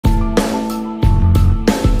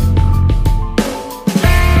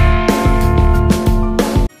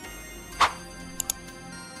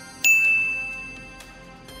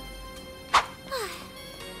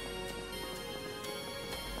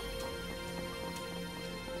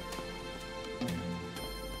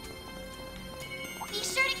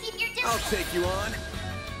I'll take you on.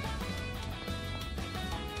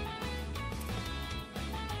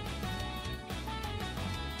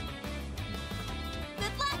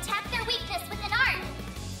 Good luck. Attack their weakness with an art.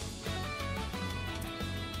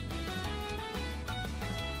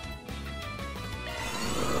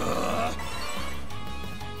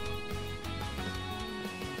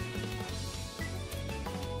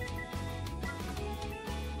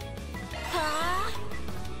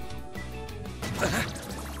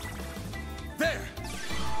 There!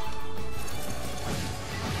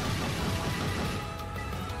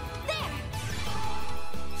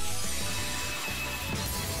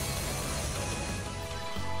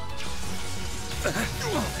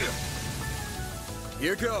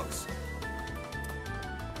 Here goes.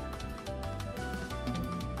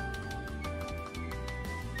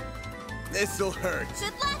 This'll hurt.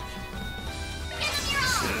 Good luck. Give them your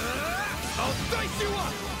all. I'll dice you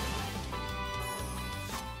up!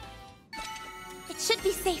 It should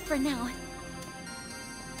be safe for now.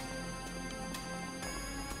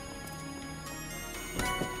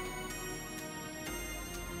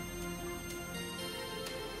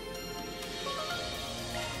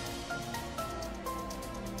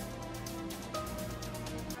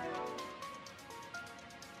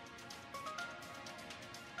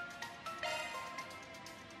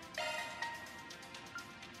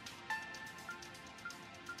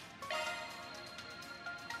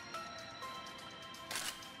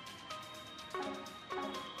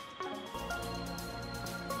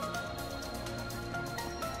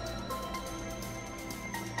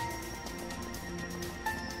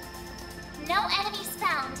 No enemies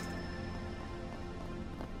found.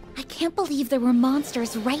 I can't believe there were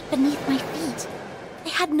monsters right beneath my feet. I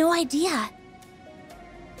had no idea.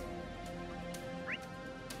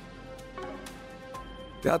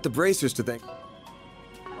 Got the bracers to thank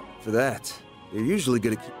for that. They're usually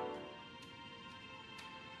good at keep.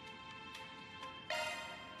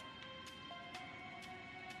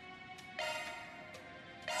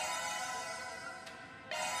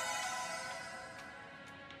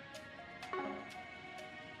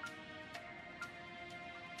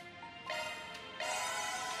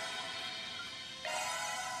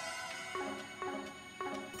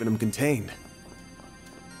 Keeping them contained.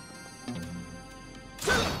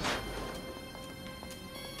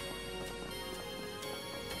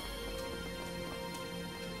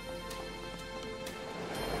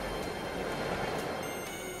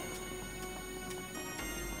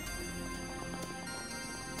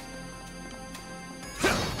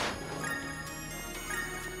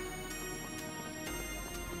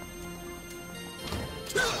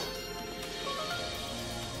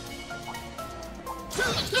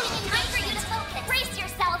 It's getting time for you to focus. Brace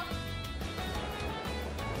yourself.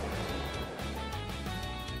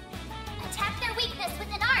 Attack their weakness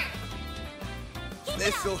with an art. Keep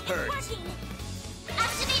This'll it up. hurt. It's working.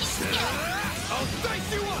 Activating skill. I'll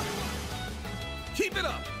dice you up! Keep it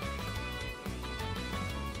up!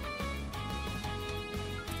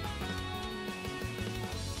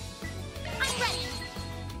 I'm ready.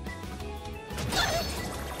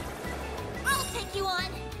 I'll take you on.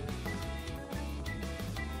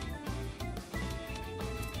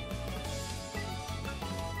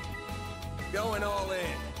 Going all in.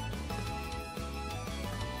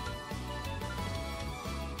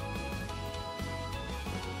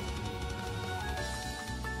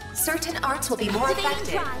 Certain arts will be more Activating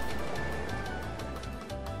effective. drive.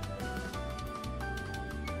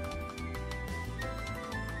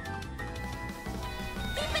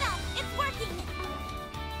 Keep it up. It's working.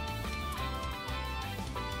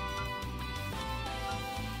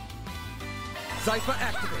 Zypher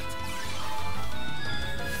activate.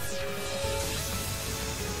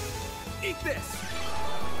 Eat this!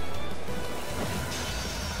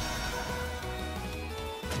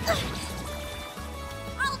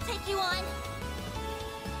 I'll take you on.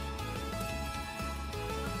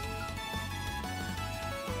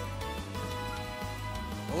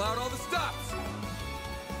 Pull out all the stops!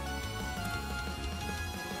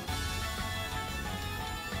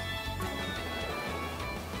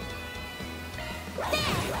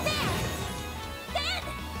 Then!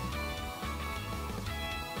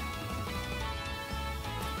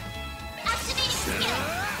 Activating skill.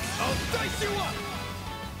 I'll dice you up!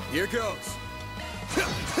 Here goes.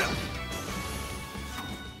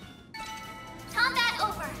 Combat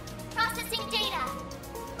over. Processing data.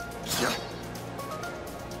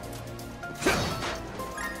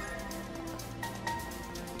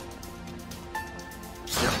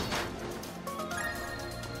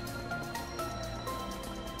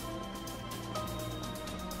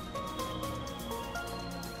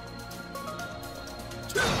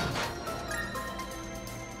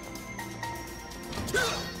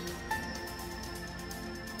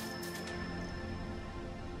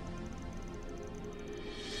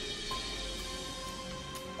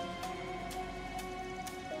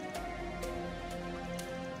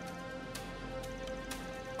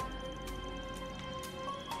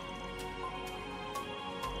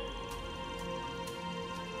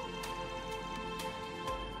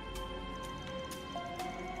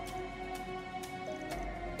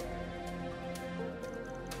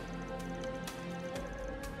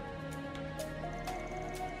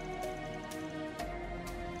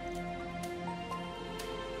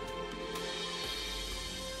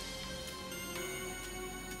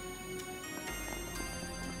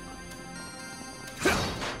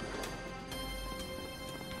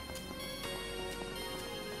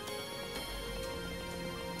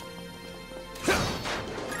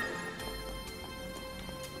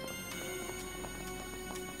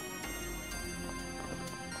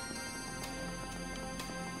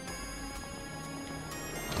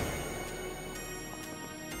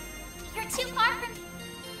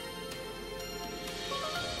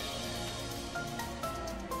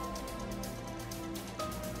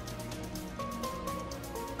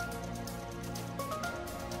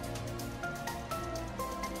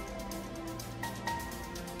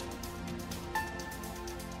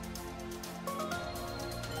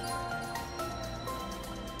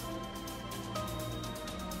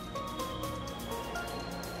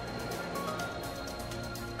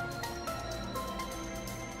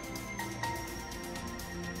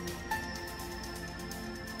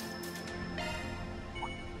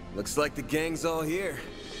 Looks like the gang's all here.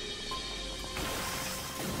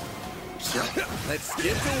 Let's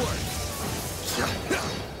get to work.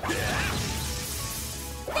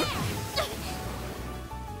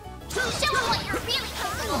 Show them what you're really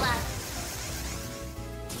capable of.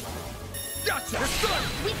 Gotcha!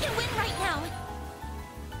 We can win right now.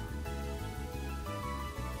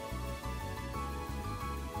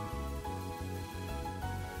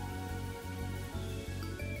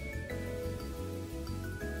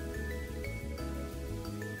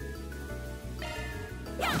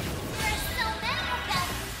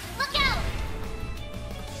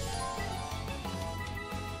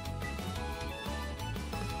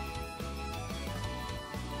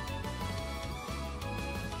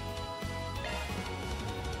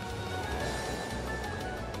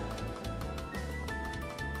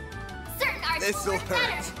 This'll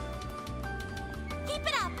hurt. Keep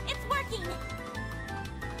it up. It's working.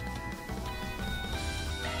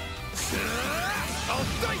 I'll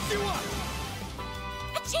dice you up.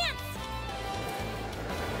 A chance.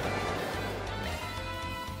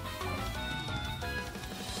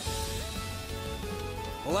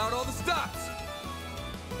 Pull out all the stops.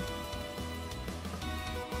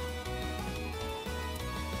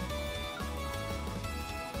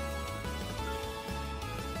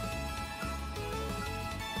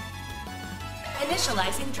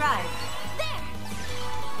 Initializing drive. There.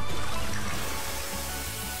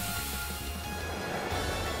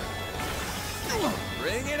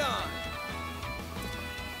 Bring it on.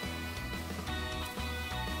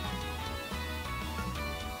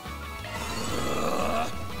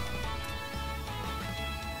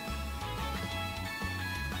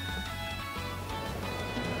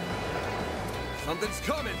 Something's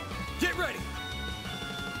coming. Get ready.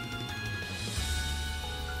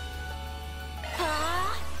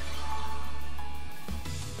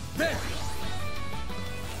 There.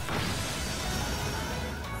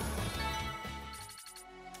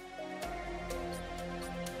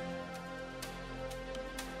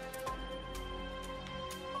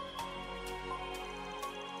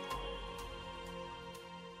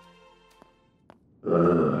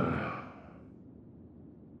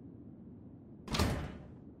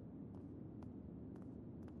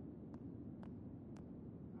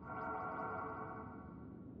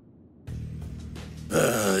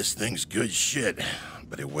 This thing's good shit,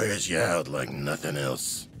 but it wears you out like nothing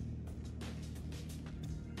else.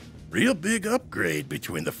 Real big upgrade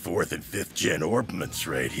between the 4th and 5th gen orbments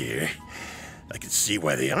right here. I can see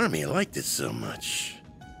why the army liked it so much.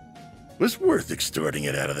 Was worth extorting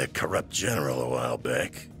it out of that corrupt general a while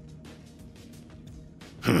back.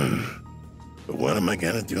 But what am I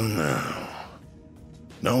gonna do now?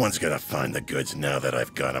 No one's gonna find the goods now that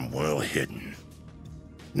I've got them well hidden.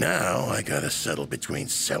 Now I gotta settle between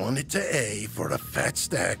selling it to A for a fat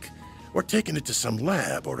stack or taking it to some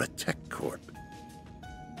lab or a tech corp.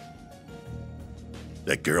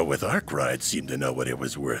 That girl with Arkride seemed to know what it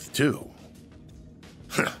was worth too.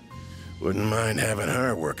 Wouldn't mind having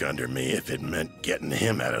her work under me if it meant getting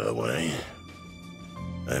him out of the way.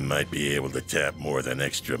 I might be able to tap more than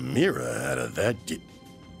extra Mira out of that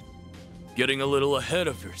Getting a little ahead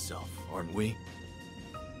of yourself, aren't we?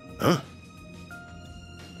 Huh?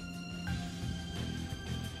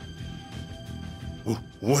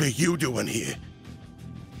 What are you doing here?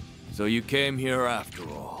 So you came here after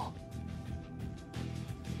all.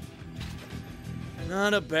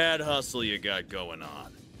 Not a bad hustle you got going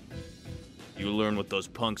on. You learned what those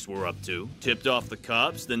punks were up to, tipped off the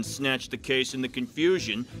cops, then snatched the case in the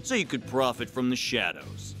confusion so you could profit from the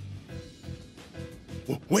shadows.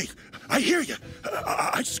 Wait, I hear you.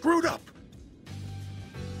 I screwed up.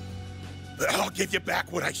 I'll give you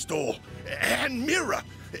back what I stole. And Mira.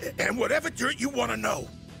 And whatever dirt you want to know.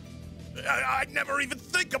 I'd never even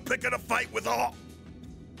think of picking a fight with all...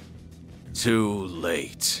 Too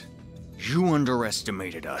late. You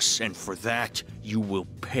underestimated us, and for that, you will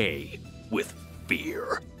pay with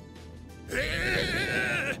fear.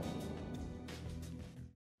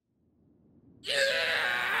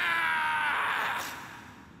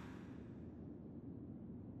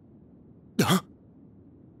 Huh?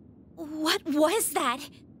 What was that?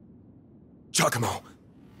 Giacomo.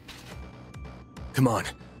 Come on,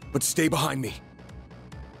 but stay behind me.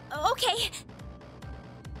 Okay.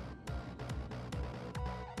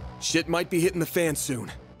 Shit might be hitting the fan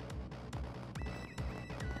soon.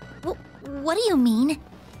 What do you mean?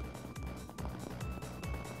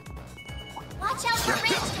 Watch out for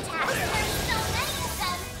ranged attacks! There's so many of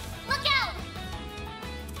them! Look out!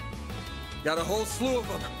 Got a whole slew of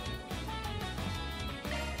them.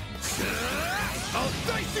 I'll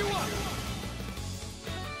dice you up!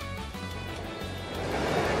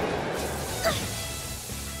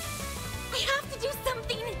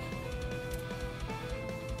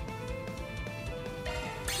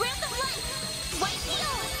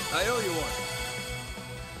 I owe you one.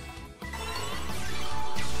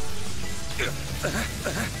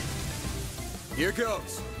 Here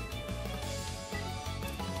goes.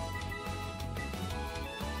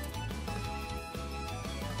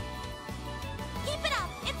 Keep it up!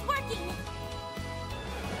 It's working!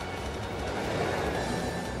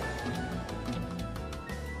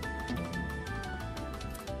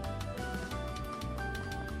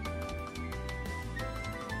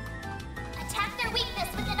 Attack their weakness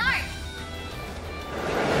with an arc!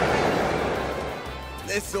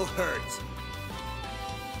 This'll hurt.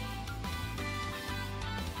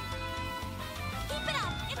 Keep it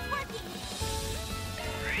up! It's working!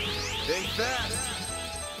 Think fast.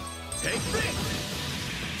 Take this.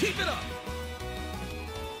 Keep it up.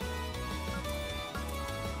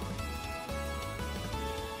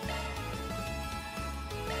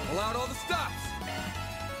 Pull out all the stops.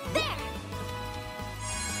 There!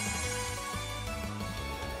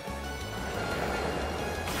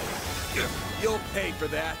 You'll pay for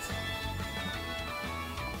that.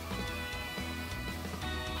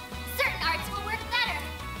 Certain arts will work better!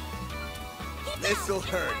 Keep it This'll up!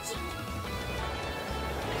 It's hurt. working.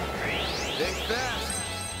 Think fast.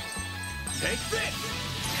 Take this.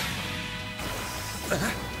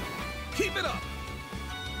 Keep it up.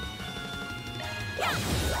 Ben!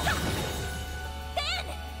 There!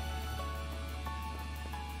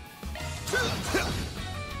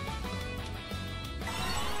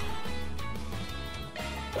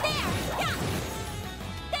 Yeah!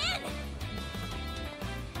 Ben!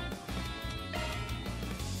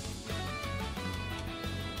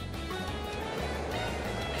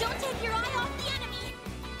 Don't take your eye off the enemy!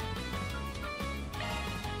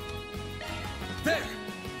 There.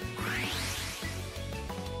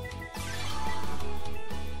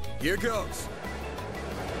 Here goes.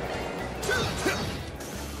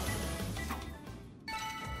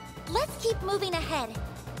 Let's keep moving ahead.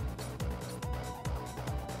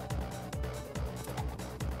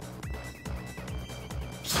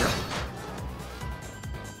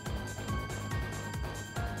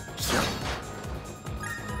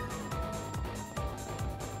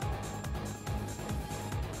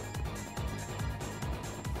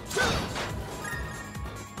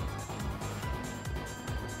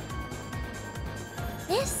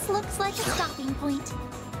 This looks like a stopping point.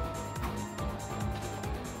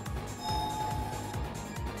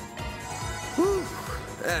 Whew,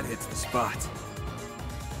 that hits the spot.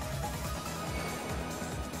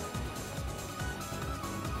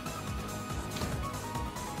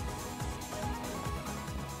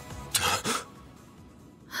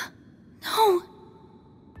 No!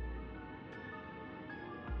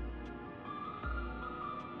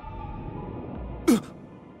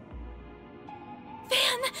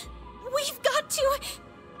 Van! We've got to!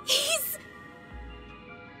 He's...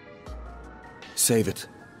 Save it.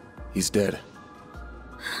 He's dead.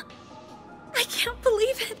 I can't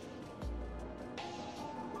believe it!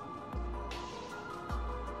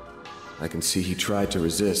 I can see he tried to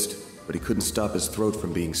resist, but he couldn't stop his throat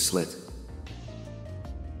from being slit.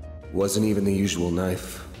 Wasn't even the usual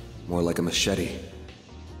knife, more like a machete.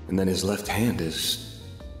 And then his left hand is...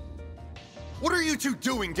 What are you two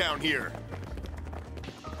doing down here?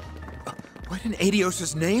 What in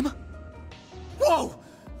Adios' name? Whoa!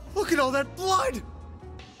 Look at all that blood!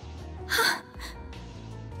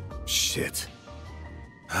 Shit.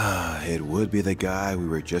 It would be the guy we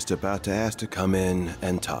were just about to ask to come in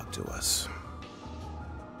and talk to us.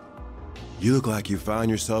 You look like you found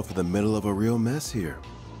yourself in the middle of a real mess here.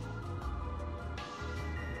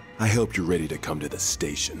 I hope you're ready to come to the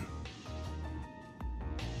station.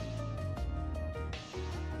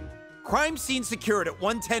 Crime scene secured at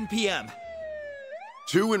 1:10 p.m.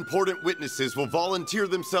 2 important witnesses will volunteer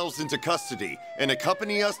themselves into custody and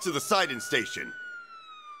accompany us to the Sidon station.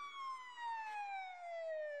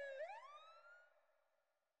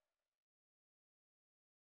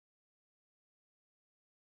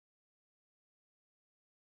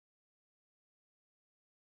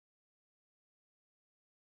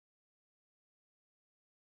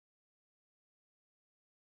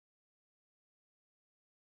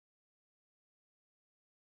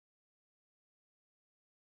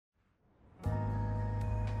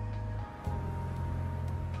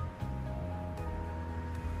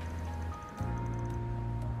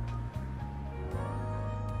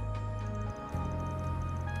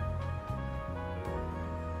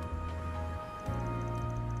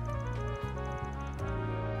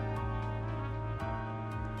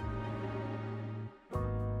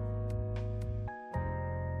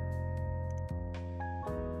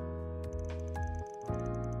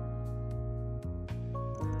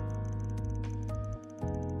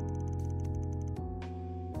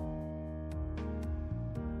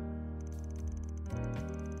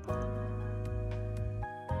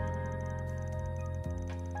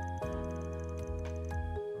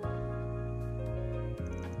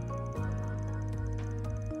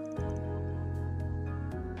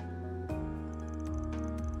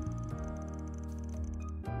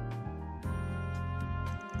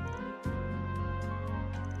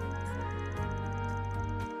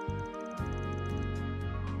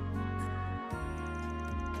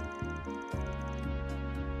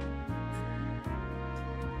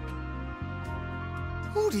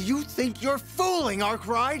 Who do you think you're fooling,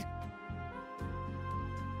 Arkride?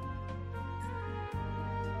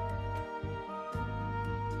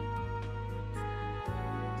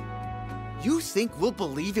 You think we'll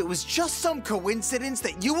believe it was just some coincidence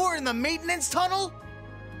that you were in the maintenance tunnel?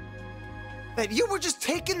 That you were just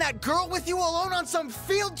taking that girl with you alone on some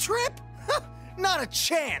field trip? Not a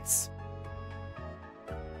chance!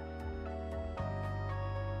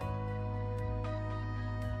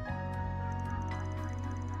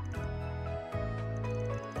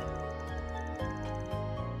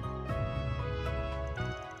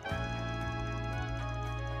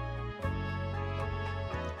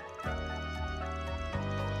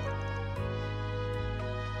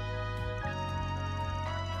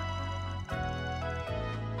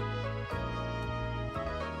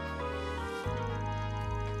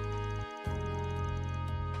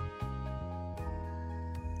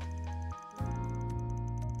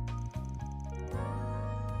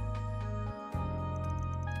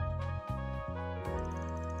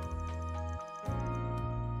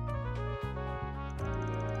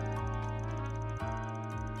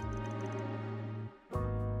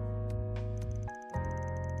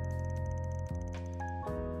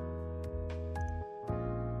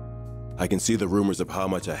 I can see the rumors of how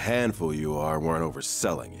much a handful you are weren't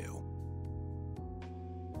overselling you.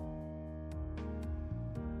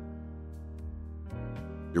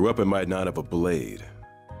 Your weapon might not have a blade,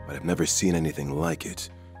 but I've never seen anything like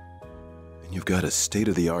it. And you've got a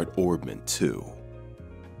state-of-the-art orbment, too.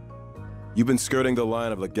 You've been skirting the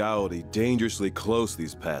line of legality dangerously close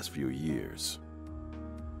these past few years.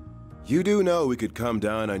 You do know we could come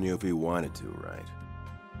down on you if we wanted to, right?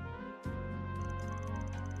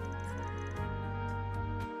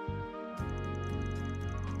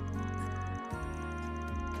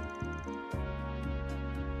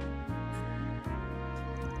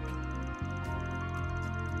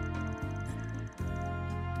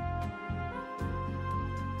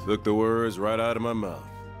 Took the words right out of my mouth.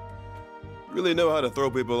 You really know how to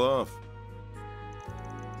throw people off.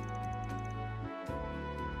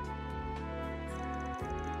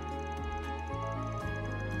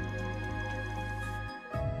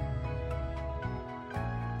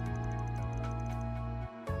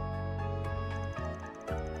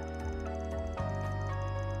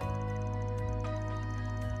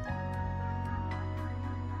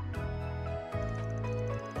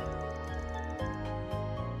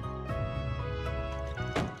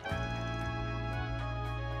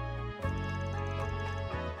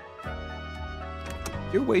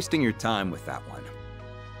 You're wasting your time with that one.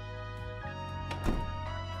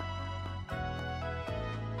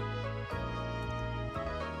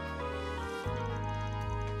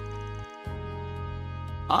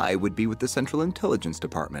 I would be with the Central Intelligence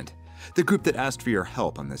Department, the group that asked for your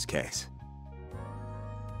help on this case.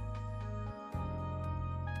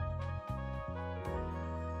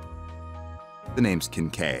 The name's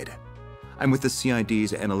Kincaid. I'm with the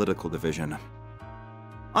CID's Analytical Division.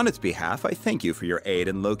 On its behalf, I thank you for your aid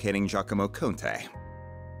in locating Giacomo Conte.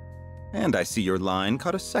 And I see your line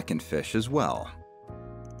caught a second fish as well.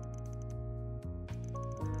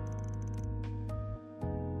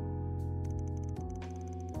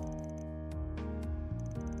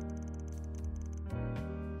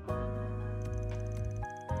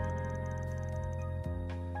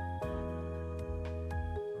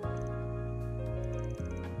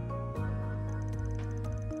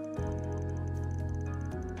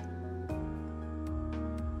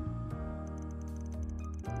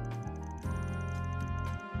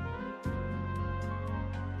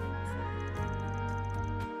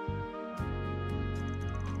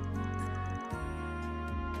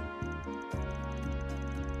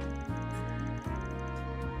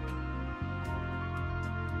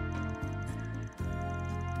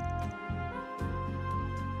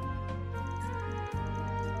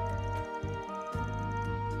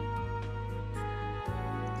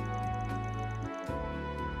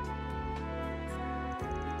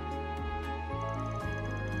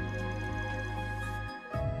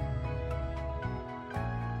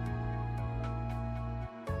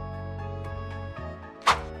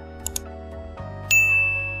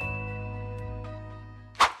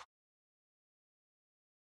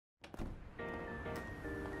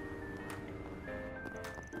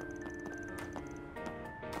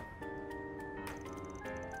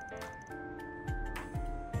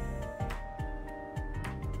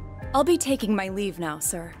 I'll be taking my leave now,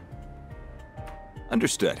 sir.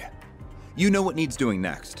 Understood. You know what needs doing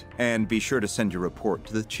next, and be sure to send your report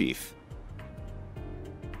to the chief.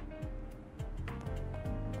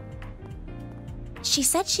 She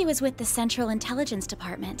said she was with the Central Intelligence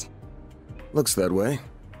Department. Looks that way.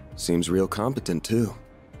 Seems real competent, too.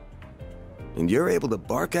 And you're able to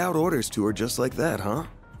bark out orders to her just like that, huh?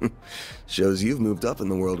 Shows you've moved up in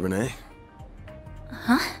the world, Renee.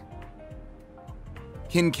 Huh?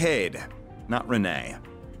 Kincaid, not Renee.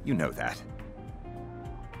 You know that.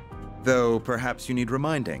 Though perhaps you need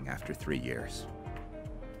reminding after 3 years.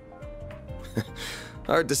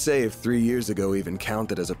 Hard to say if 3 years ago even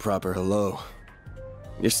counted as a proper hello.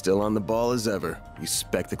 You're still on the ball as ever, you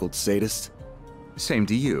spectacled sadist. Same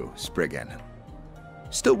to you, Spriggan.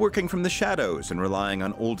 Still working from the shadows and relying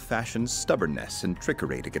on old-fashioned stubbornness and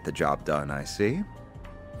trickery to get the job done, I see.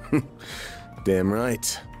 Damn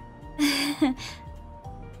right.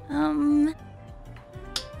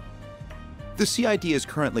 The CID is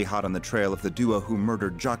currently hot on the trail of the duo who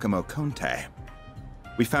murdered Giacomo Conte.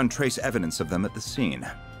 We found trace evidence of them at the scene.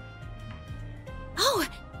 Oh!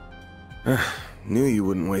 Knew you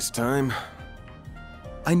wouldn't waste time.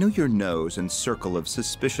 I know your nose and circle of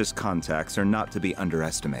suspicious contacts are not to be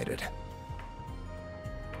underestimated.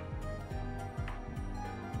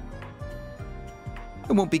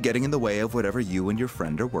 I won't be getting in the way of whatever you and your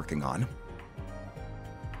friend are working on.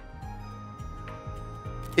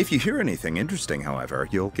 If you hear anything interesting, however,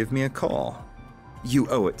 you'll give me a call. You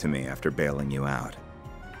owe it to me after bailing you out.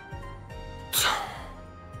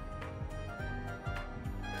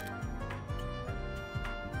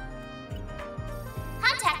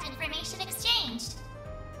 Contact information exchanged.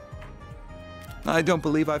 I don't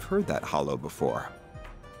believe I've heard that hollow before.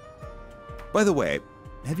 By the way,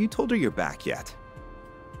 have you told her you're back yet?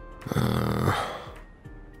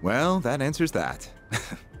 Well, that answers that.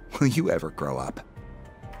 Will you ever grow up?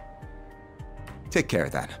 Take care,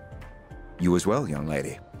 then. You as well, young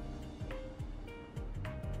lady.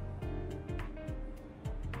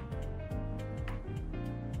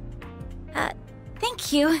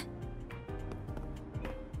 Thank you.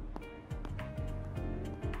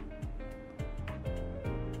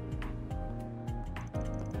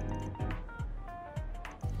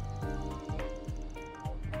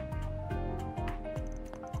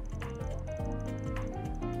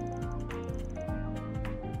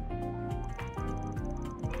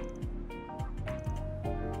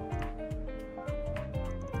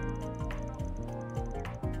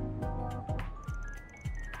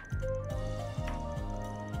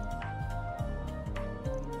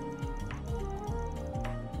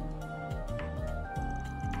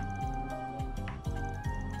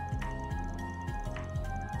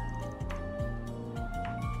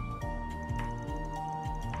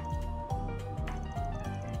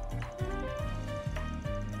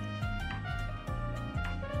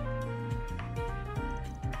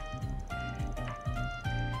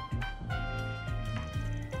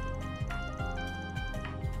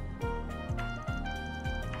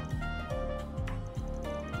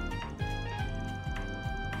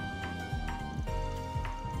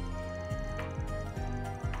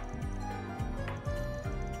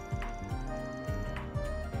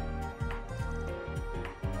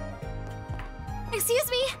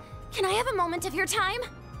 Excuse me, can I have a moment of your time?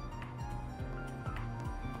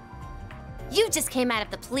 You just came out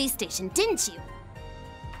of the police station, didn't you?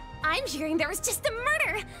 I'm hearing there was just a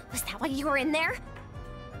murder. Was that why you were in there?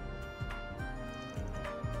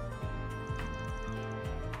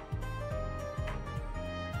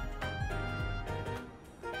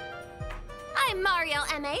 I'm Mariel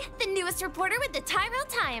M.A., the newest reporter with the Tyrell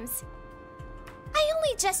Times. I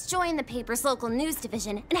only just joined the paper's local news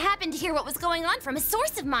division and happened to hear what was going on from a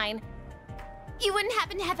source of mine. You wouldn't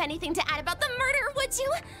happen to have anything to add about the murder, would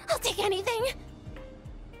you? I'll take anything.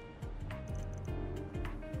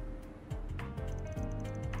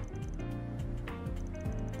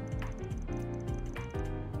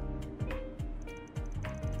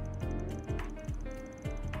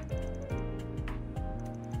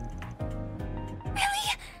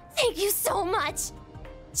 Really? Thank you so much.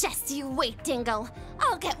 Just you wait, Dingle.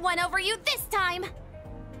 I'll get one over you this time.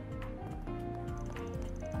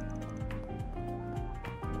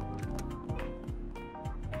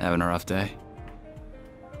 Having a rough day?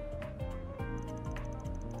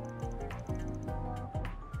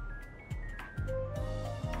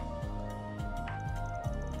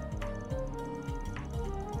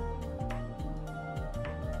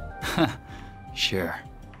 Sure.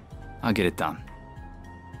 I'll get it done.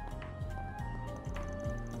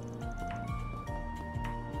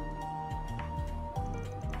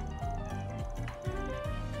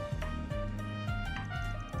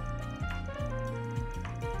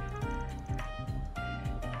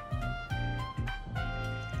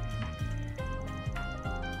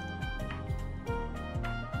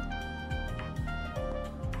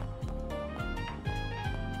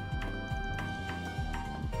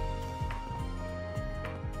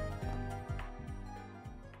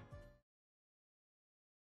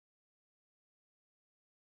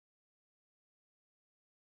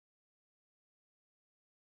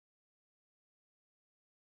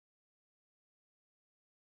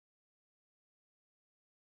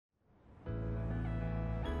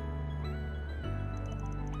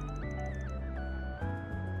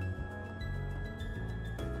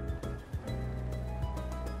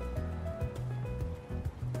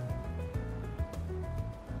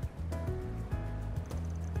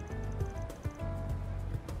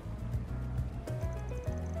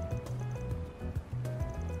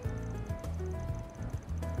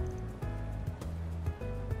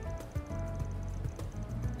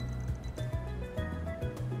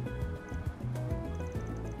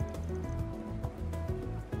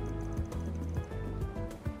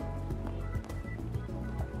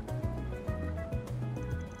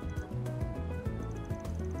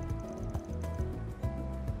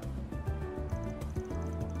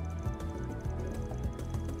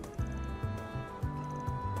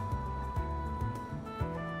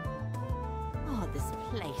 this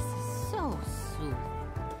place is so soothing.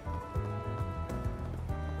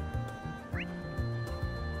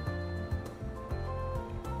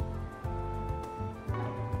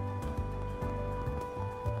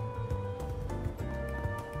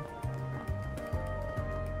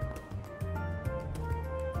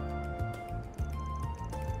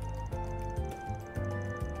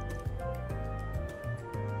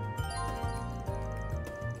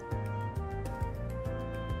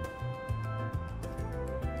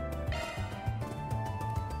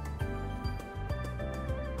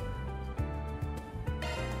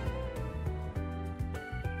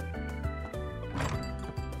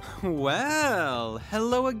 Well,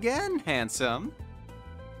 hello again, handsome.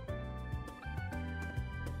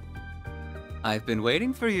 I've been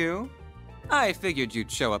waiting for you. I figured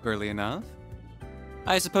you'd show up early enough.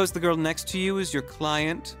 I suppose the girl next to you is your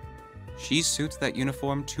client? She suits that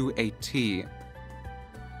uniform to a T.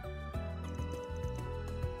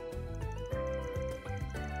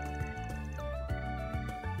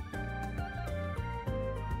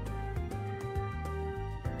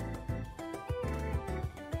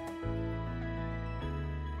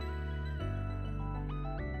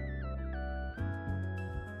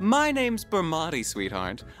 My name's Bermati,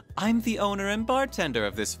 sweetheart. I'm the owner and bartender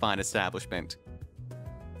of this fine establishment.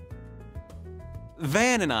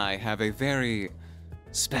 Van and I have a very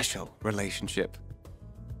special relationship.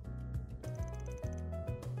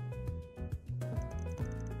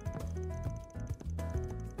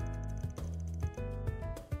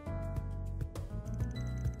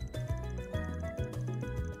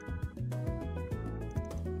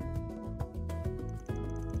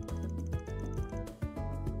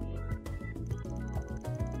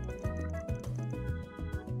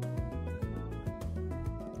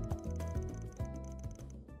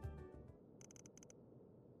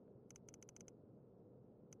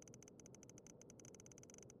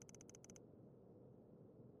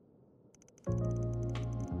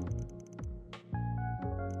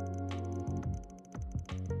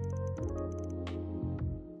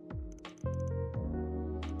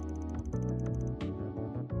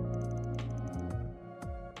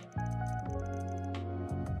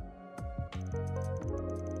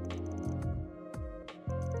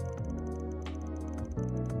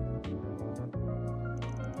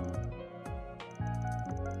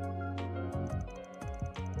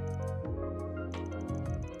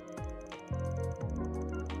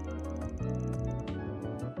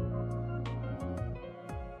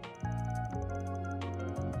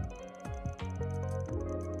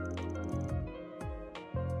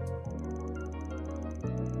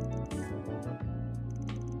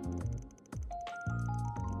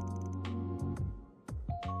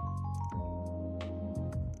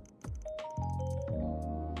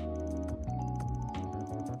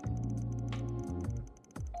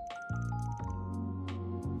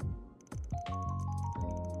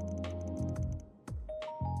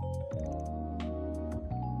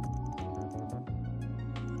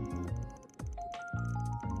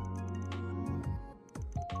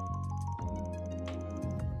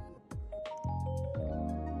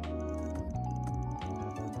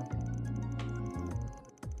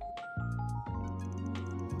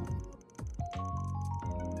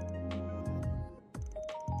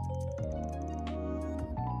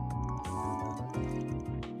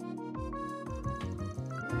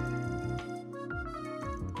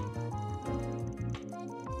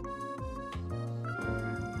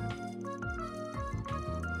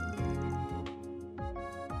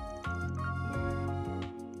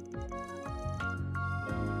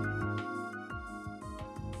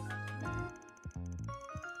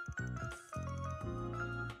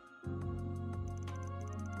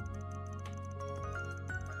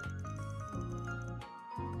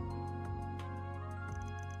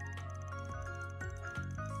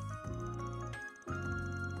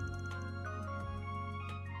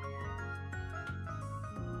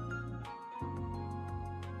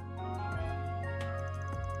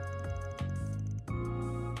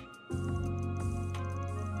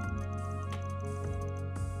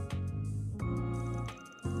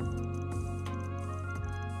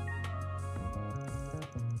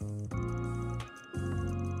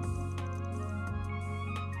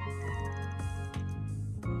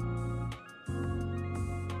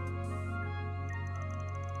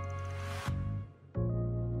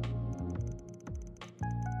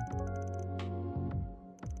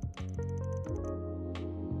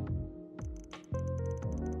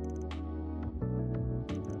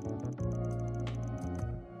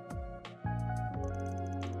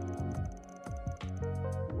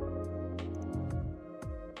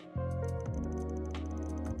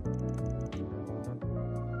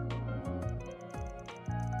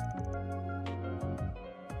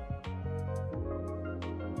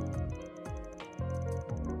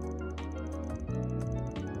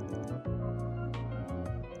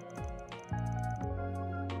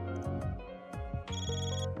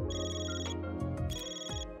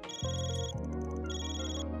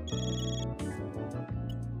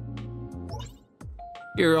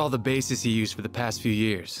 Here are all the bases he used for the past few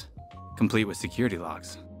years, complete with security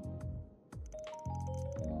logs.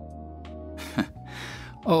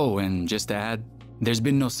 Oh, and just to add, there's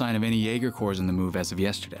been no sign of any Jaeger Corps in the move as of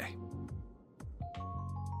yesterday.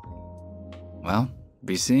 Well,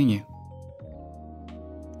 be seeing you.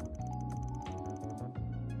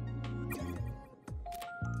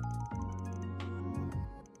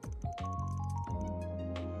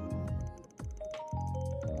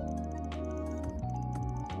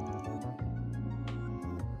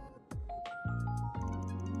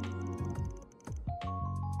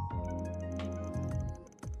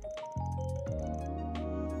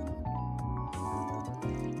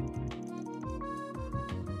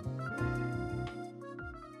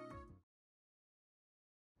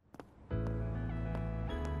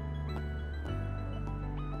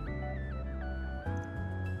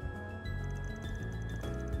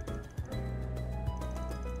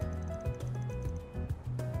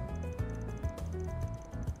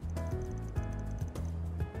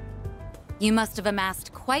 You must have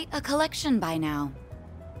amassed quite a collection by now.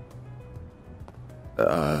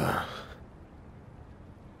 Oh.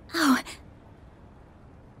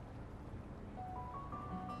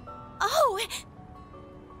 Oh!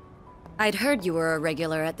 I'd heard you were a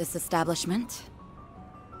regular at this establishment.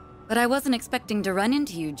 But I wasn't expecting to run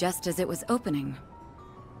into you just as it was opening.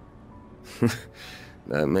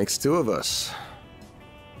 That makes two of us.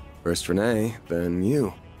 First Renee, then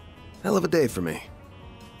you. Hell of a day for me.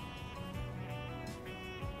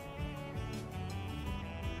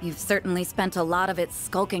 You've certainly spent a lot of it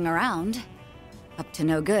skulking around. Up to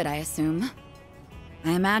no good, I assume.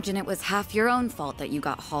 I imagine it was half your own fault that you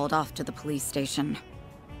got hauled off to the police station.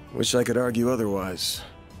 Wish I could argue otherwise.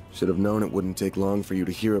 Should have known it wouldn't take long for you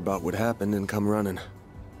to hear about what happened and come running.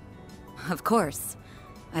 Of course.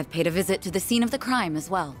 I've paid a visit to the scene of the crime as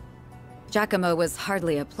well. Giacomo was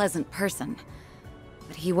hardly a pleasant person,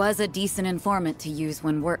 but he was a decent informant to use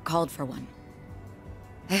when work called for one.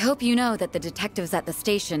 I hope you know that the detectives at the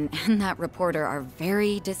station and that reporter are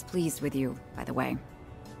very displeased with you, by the way.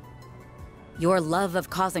 Your love of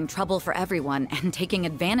causing trouble for everyone and taking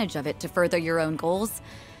advantage of it to further your own goals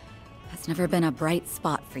has never been a bright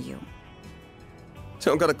spot for you.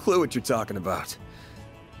 Don't got a clue what you're talking about.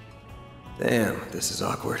 Damn, this is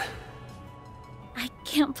awkward. I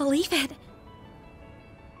can't believe it.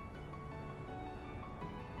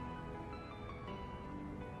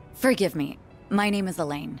 Forgive me. My name is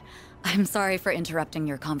Elaine. I'm sorry for interrupting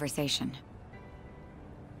your conversation.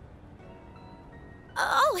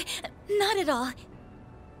 Oh, not at all.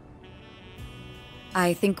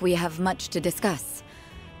 I think we have much to discuss.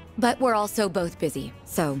 But we're also both busy,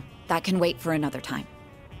 so that can wait for another time.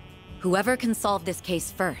 Whoever can solve this case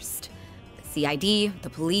first, the CID, the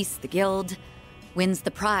police, the guild, wins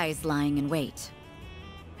the prize lying in wait.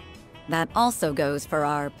 That also goes for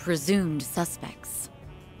our presumed suspects.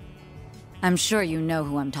 I'm sure you know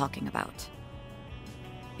who I'm talking about.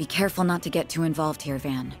 Be careful not to get too involved here,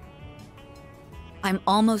 Van. I'm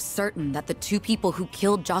almost certain that the two people who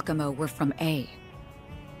killed Giacomo were from A.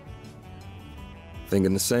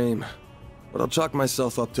 Thinking the same. But I'll chalk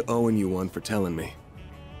myself up to owing you one for telling me.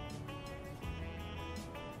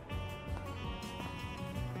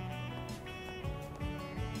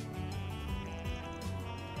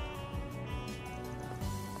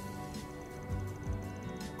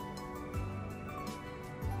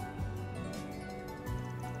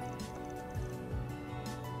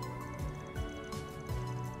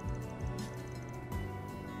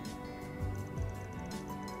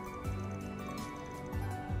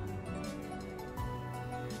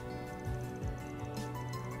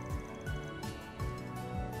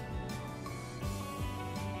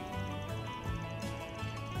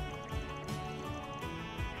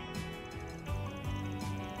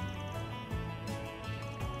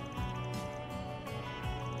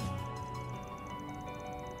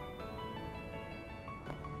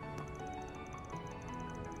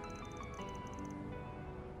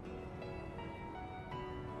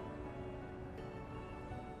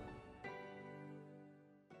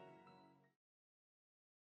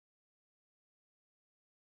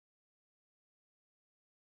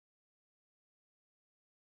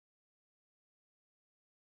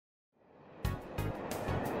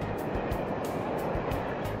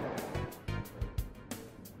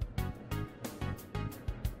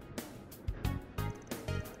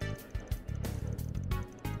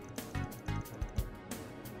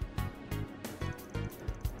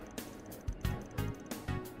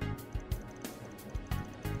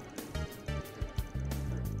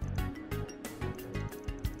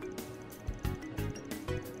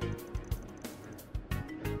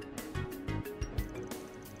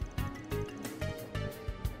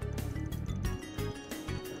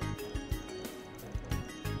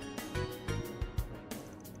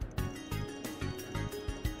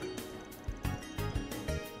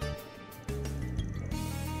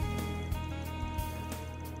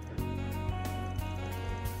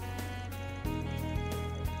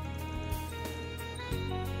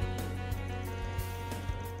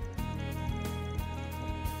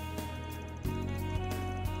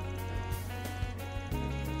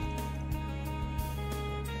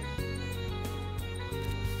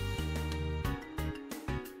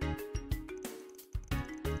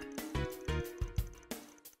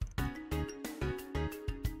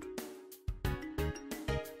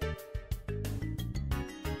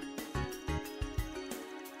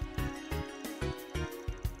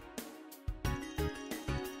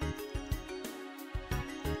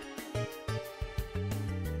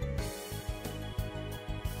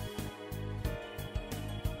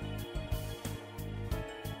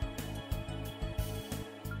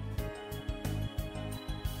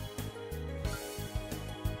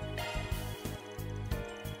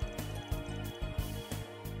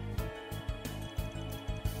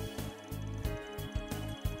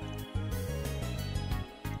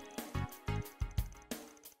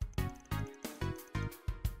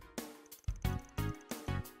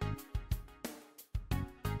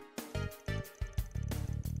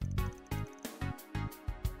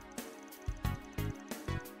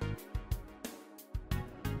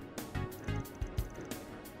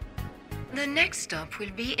 The next stop will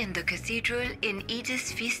be in the cathedral in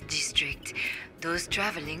Edith's 5th district. Those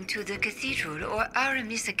traveling to the cathedral or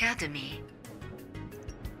Aramis Academy.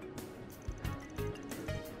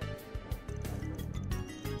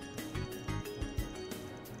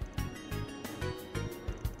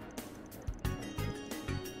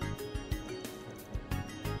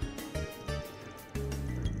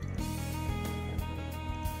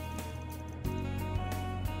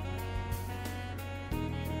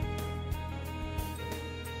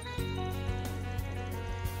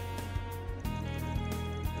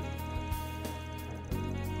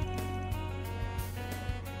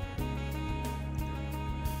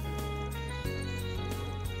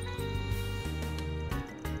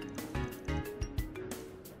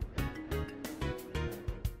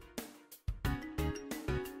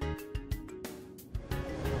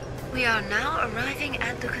 We are now arriving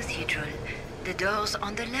at the cathedral. The doors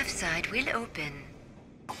on the left side will open.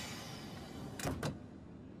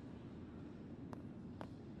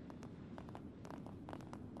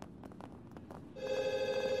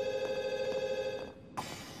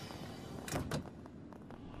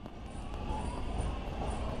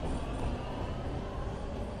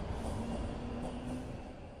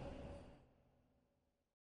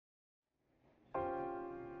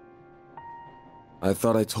 I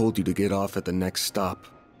thought I told you to get off at the next stop.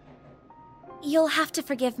 You'll have to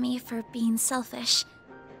forgive me for being selfish.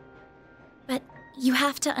 But you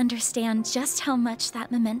have to understand just how much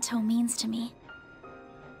that memento means to me.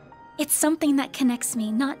 It's something that connects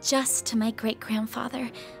me not just to my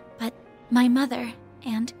great-grandfather, but my mother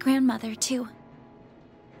and grandmother too.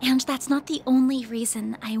 And that's not the only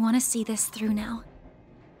reason I want to see this through now.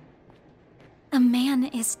 A man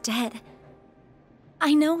is dead.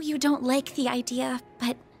 I know you don't like the idea,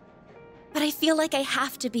 but I feel like I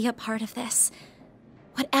have to be a part of this.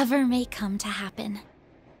 Whatever may come to happen.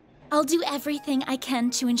 I'll do everything I can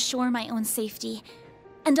to ensure my own safety,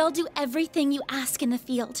 and I'll do everything you ask in the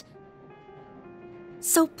field.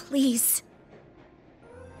 So please,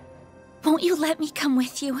 won't you let me come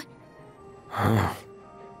with you?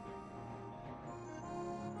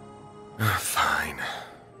 Fine.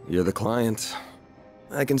 You're the client.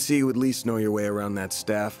 I can see you at least know your way around that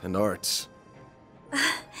staff and arts.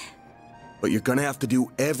 But you're gonna have to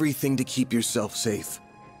do everything to keep yourself safe.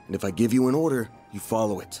 And if I give you an order, you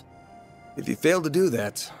follow it. If you fail to do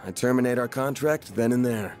that, I terminate our contract then and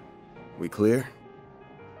there. We clear?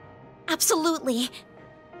 Absolutely.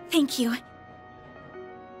 Thank you.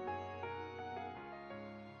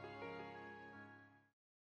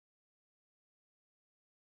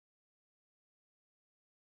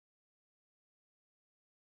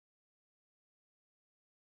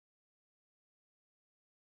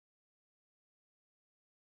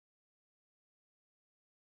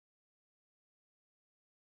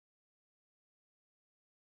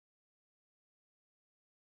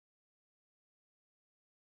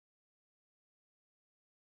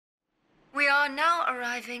 We are now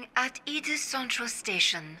arriving at Edith Central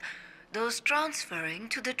Station. Those transferring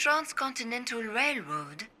to the Transcontinental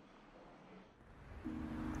Railroad.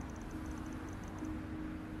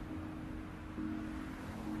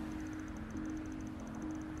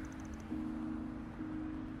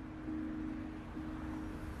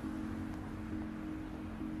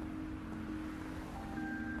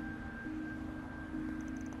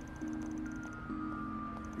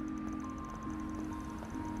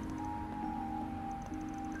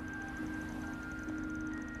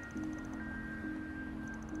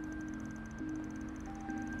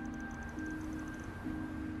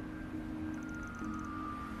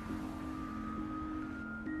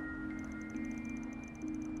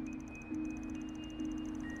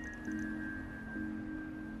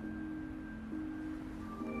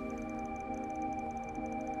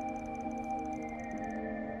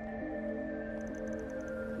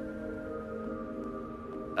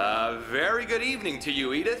 Very good evening to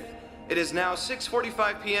you, Edith. It is now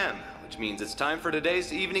 6:45 p.m., which means it's time for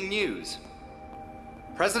today's evening news.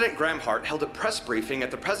 President Gramheart held a press briefing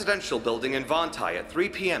at the Presidential Building in Vontai at 3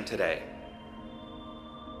 p.m. today.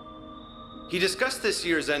 He discussed this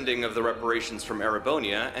year's ending of the reparations from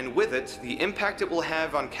Erebonia, and with it, the impact it will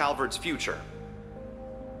have on Calvard's future.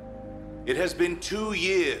 It has been 2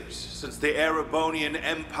 years since the Erebonian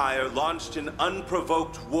Empire launched an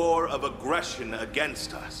unprovoked war of aggression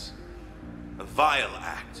against us. A vile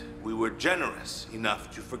act we were generous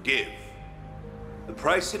enough to forgive. The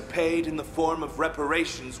price it paid in the form of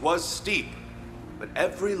reparations was steep, but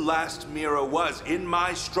every last lira was, in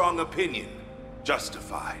my strong opinion,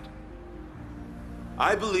 justified.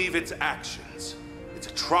 I believe its actions, its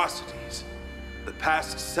atrocities, the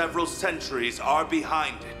past several centuries are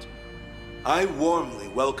behind it. I warmly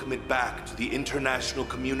welcome it back to the international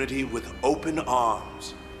community with open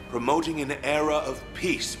arms, promoting an era of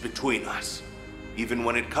peace between us, even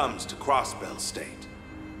when it comes to Crossbell State.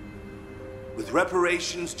 With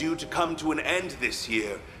reparations due to come to an end this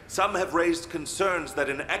year, some have raised concerns that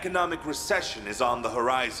an economic recession is on the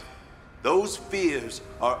horizon. Those fears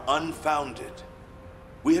are unfounded.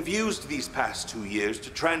 We have used these past 2 years to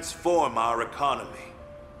transform our economy,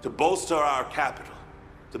 to bolster our capital,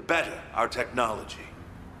 to better our technology.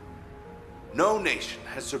 No nation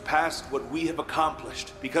has surpassed what we have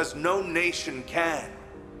accomplished because no nation can.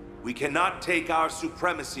 We cannot take our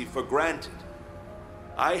supremacy for granted.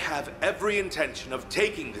 I have every intention of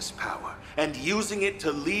taking this power and using it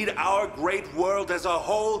to lead our great world as a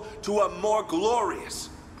whole to a more glorious,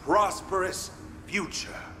 prosperous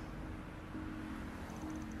future.